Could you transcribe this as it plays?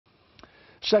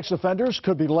Sex offenders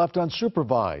could be left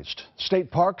unsupervised. State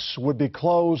parks would be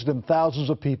closed and thousands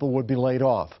of people would be laid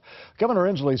off.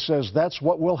 Governor Inslee says that's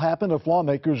what will happen if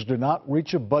lawmakers do not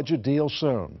reach a budget deal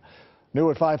soon.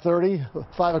 New at 5:30,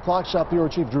 5 o'clock, South Bureau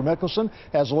Chief Drew Mickelson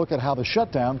has a look at how the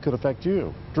shutdown could affect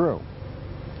you. Drew.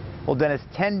 Well, Dennis,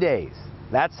 10 days.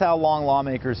 That's how long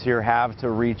lawmakers here have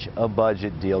to reach a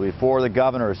budget deal before the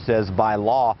governor says by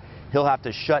law he'll have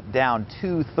to shut down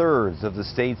 2/3 of the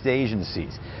state's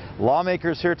agencies.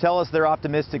 Lawmakers here tell us they're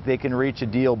optimistic they can reach a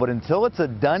deal, but until it's a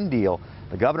done deal,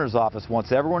 the governor's office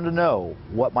wants everyone to know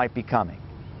what might be coming.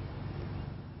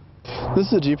 This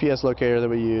is a GPS locator that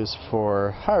we use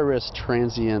for high-risk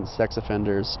transient sex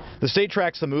offenders. The state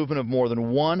tracks the movement of more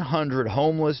than 100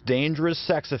 homeless, dangerous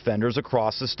sex offenders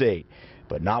across the state,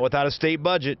 but not without a state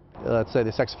budget. Let's say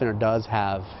the sex offender does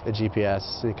have a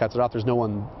GPS, he cuts it off, there's no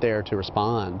one there to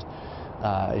respond,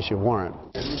 issue a warrant.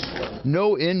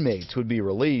 No inmates would be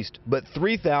released, but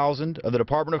 3,000 of the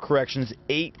Department of Corrections'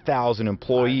 8,000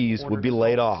 employees would be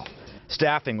laid off.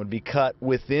 Staffing would be cut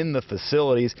within the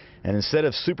facilities, and instead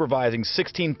of supervising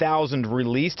 16,000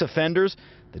 released offenders,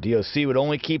 the DOC would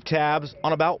only keep tabs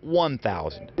on about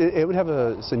 1,000. It would have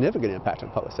a significant impact on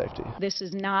public safety. This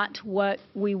is not what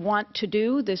we want to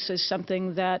do. This is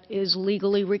something that is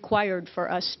legally required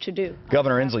for us to do.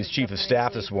 Governor Inslee's chief of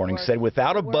staff this morning said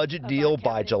without a budget deal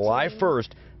by July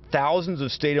 1st, thousands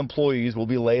of state employees will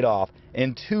be laid off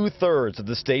and 2/3 of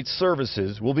the state's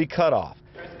services will be cut off.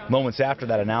 Moments after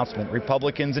that announcement,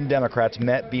 Republicans and Democrats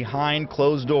met behind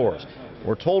closed doors.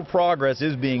 We're told progress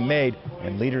is being made,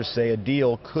 and leaders say a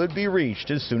deal could be reached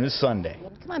as soon as Sunday.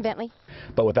 Come on, Bentley.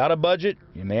 But without a budget,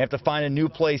 you may have to find a new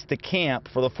place to camp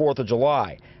for the 4th of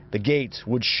July. The gates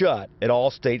would shut at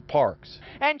all state parks.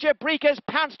 And Jabrika's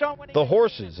pounced on The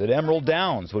horses at Emerald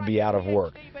Downs would be out of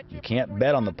work. You can't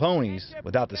bet on the ponies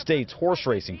without the state's horse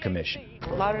racing commission.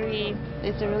 Lottery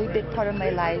is a really big part of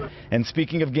my life. And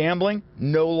speaking of gambling,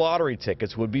 no lottery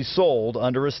tickets would be sold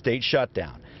under a state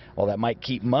shutdown. While that might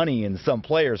keep money in some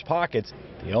players' pockets,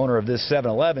 the owner of this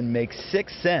 7-Eleven makes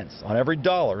 6 cents on every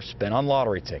dollar spent on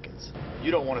lottery tickets.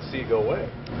 You don't want to see it go away.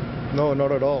 No,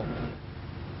 not at all.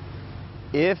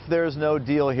 If there's no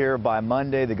deal here by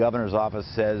Monday, the governor's office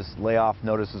says layoff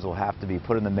notices will have to be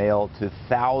put in the mail to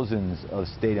thousands of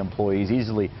state employees,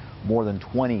 easily more than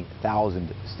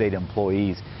 20,000 state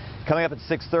employees. Coming up at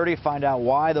 6:30, find out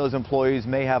why those employees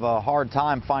may have a hard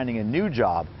time finding a new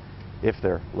job if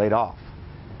they're laid off.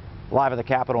 Live at the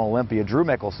Capitol Olympia, Drew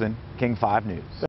Mickelson, King 5 News.